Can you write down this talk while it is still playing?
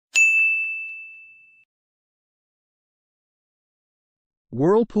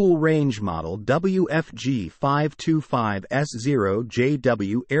Whirlpool range model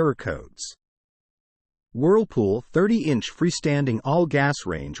WFG525S0JW error codes. Whirlpool 30-inch freestanding all-gas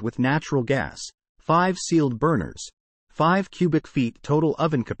range with natural gas, 5 sealed burners, 5 cubic feet total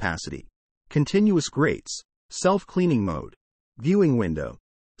oven capacity, continuous grates, self-cleaning mode, viewing window,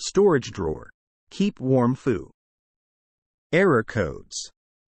 storage drawer, keep warm foo. Error codes.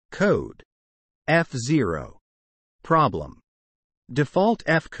 Code F0. Problem. Default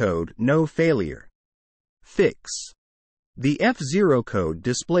F code, no failure. Fix. The F0 code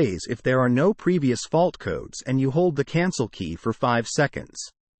displays if there are no previous fault codes and you hold the cancel key for 5 seconds.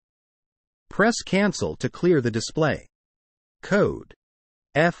 Press cancel to clear the display. Code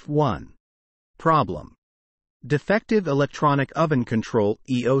F1. Problem. Defective electronic oven control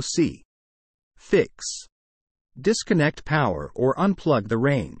EOC. Fix. Disconnect power or unplug the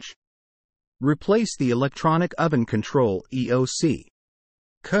range. Replace the electronic oven control EOC.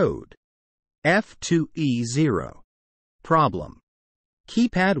 Code F2E0. Problem.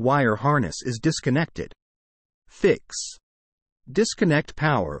 Keypad wire harness is disconnected. Fix. Disconnect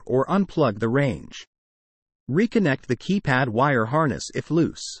power or unplug the range. Reconnect the keypad wire harness if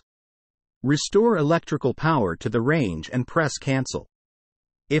loose. Restore electrical power to the range and press cancel.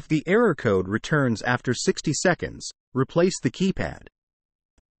 If the error code returns after 60 seconds, replace the keypad.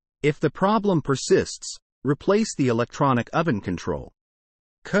 If the problem persists, replace the electronic oven control.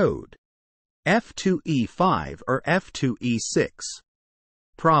 Code F2E5 or F2E6.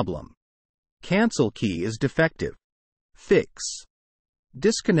 Problem. Cancel key is defective. Fix.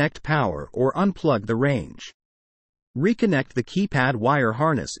 Disconnect power or unplug the range. Reconnect the keypad wire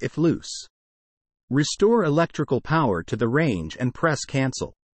harness if loose. Restore electrical power to the range and press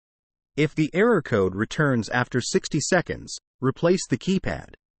cancel. If the error code returns after 60 seconds, replace the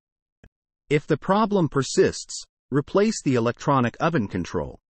keypad. If the problem persists, replace the electronic oven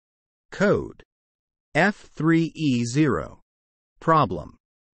control. Code F3E0. Problem.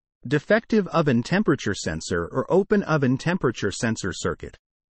 Defective oven temperature sensor or open oven temperature sensor circuit.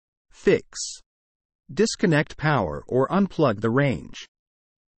 Fix. Disconnect power or unplug the range.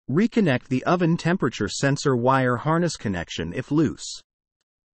 Reconnect the oven temperature sensor wire harness connection if loose.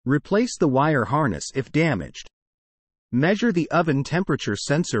 Replace the wire harness if damaged. Measure the oven temperature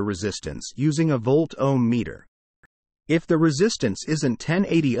sensor resistance using a volt-ohm meter. If the resistance isn't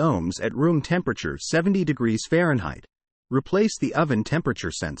 1080 ohms at room temperature 70 degrees Fahrenheit, replace the oven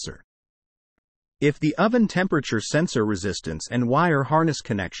temperature sensor. If the oven temperature sensor resistance and wire harness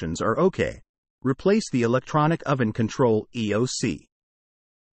connections are okay, replace the electronic oven control EOC.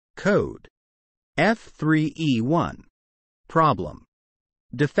 Code F3E1. Problem.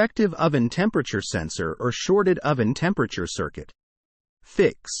 Defective oven temperature sensor or shorted oven temperature circuit.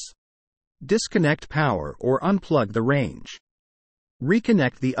 Fix. Disconnect power or unplug the range.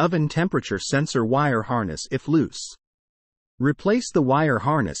 Reconnect the oven temperature sensor wire harness if loose. Replace the wire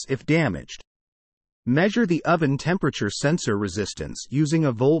harness if damaged. Measure the oven temperature sensor resistance using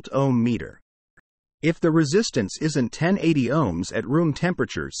a volt-ohm meter. If the resistance isn't 1080 ohms at room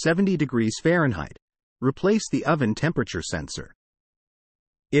temperature 70 degrees Fahrenheit, replace the oven temperature sensor.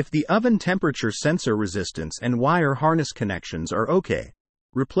 If the oven temperature sensor resistance and wire harness connections are okay,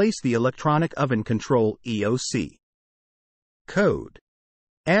 replace the electronic oven control EOC. Code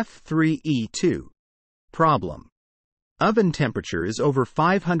F3E2. Problem. Oven temperature is over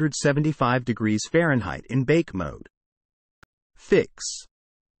 575 degrees Fahrenheit in bake mode. Fix.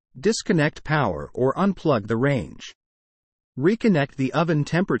 Disconnect power or unplug the range. Reconnect the oven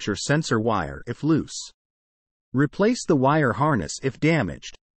temperature sensor wire if loose. Replace the wire harness if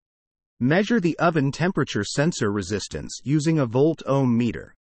damaged. Measure the oven temperature sensor resistance using a volt-ohm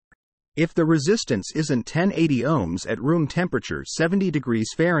meter. If the resistance isn't 1080 ohms at room temperature 70 degrees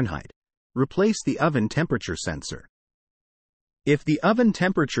Fahrenheit, replace the oven temperature sensor. If the oven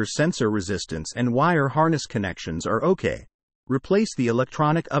temperature sensor resistance and wire harness connections are okay, replace the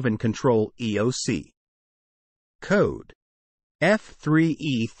electronic oven control EOC. Code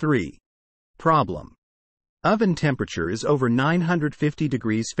F3E3. Problem. Oven temperature is over 950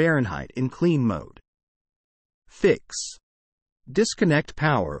 degrees Fahrenheit in clean mode. Fix. Disconnect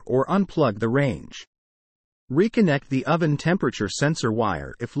power or unplug the range. Reconnect the oven temperature sensor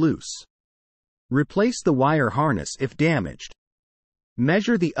wire if loose. Replace the wire harness if damaged.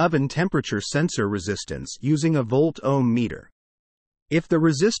 Measure the oven temperature sensor resistance using a volt-ohm meter. If the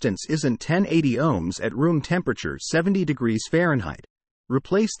resistance isn't 1080 ohms at room temperature 70 degrees Fahrenheit,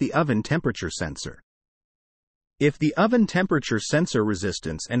 replace the oven temperature sensor. If the oven temperature sensor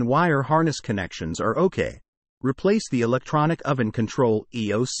resistance and wire harness connections are okay, replace the electronic oven control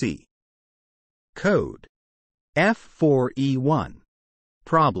EOC. Code F4E1.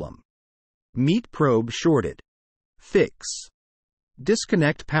 Problem: meat probe shorted. Fix: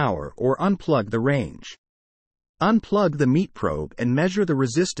 disconnect power or unplug the range. Unplug the meat probe and measure the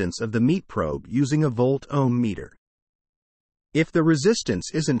resistance of the meat probe using a volt-ohm meter. If the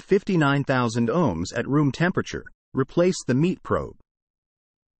resistance isn't 59,000 ohms at room temperature, replace the meat probe.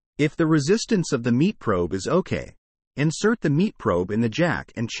 If the resistance of the meat probe is okay, insert the meat probe in the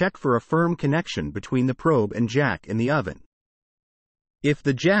jack and check for a firm connection between the probe and jack in the oven. If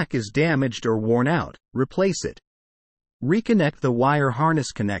the jack is damaged or worn out, replace it. Reconnect the wire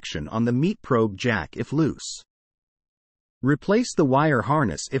harness connection on the meat probe jack if loose. Replace the wire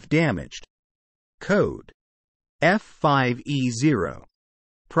harness if damaged. Code: F5E0.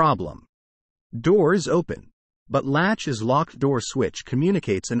 Problem: door is open, but latch is locked. Door switch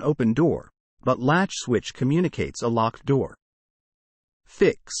communicates an open door, but latch switch communicates a locked door.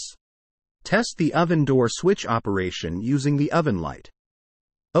 Fix: test the oven door switch operation using the oven light.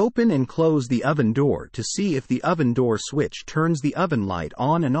 Open and close the oven door to see if the oven door switch turns the oven light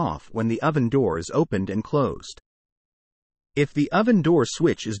on and off when the oven door is opened and closed. If the oven door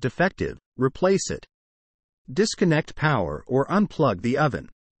switch is defective, replace it. Disconnect power or unplug the oven.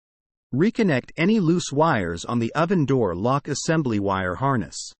 Reconnect any loose wires on the oven door lock assembly wire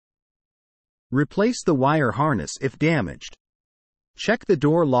harness. Replace the wire harness if damaged. Check the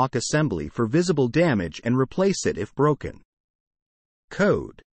door lock assembly for visible damage and replace it if broken.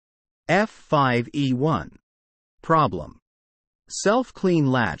 Code: F5E1. Problem: self-clean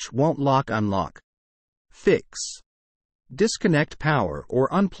latch won't lock/unlock. Fix: disconnect power or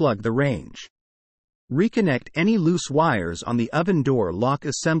unplug the range. Reconnect any loose wires on the oven door lock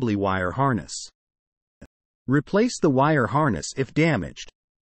assembly wire harness. Replace the wire harness if damaged.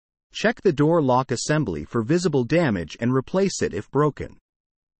 Check the door lock assembly for visible damage and replace it if broken.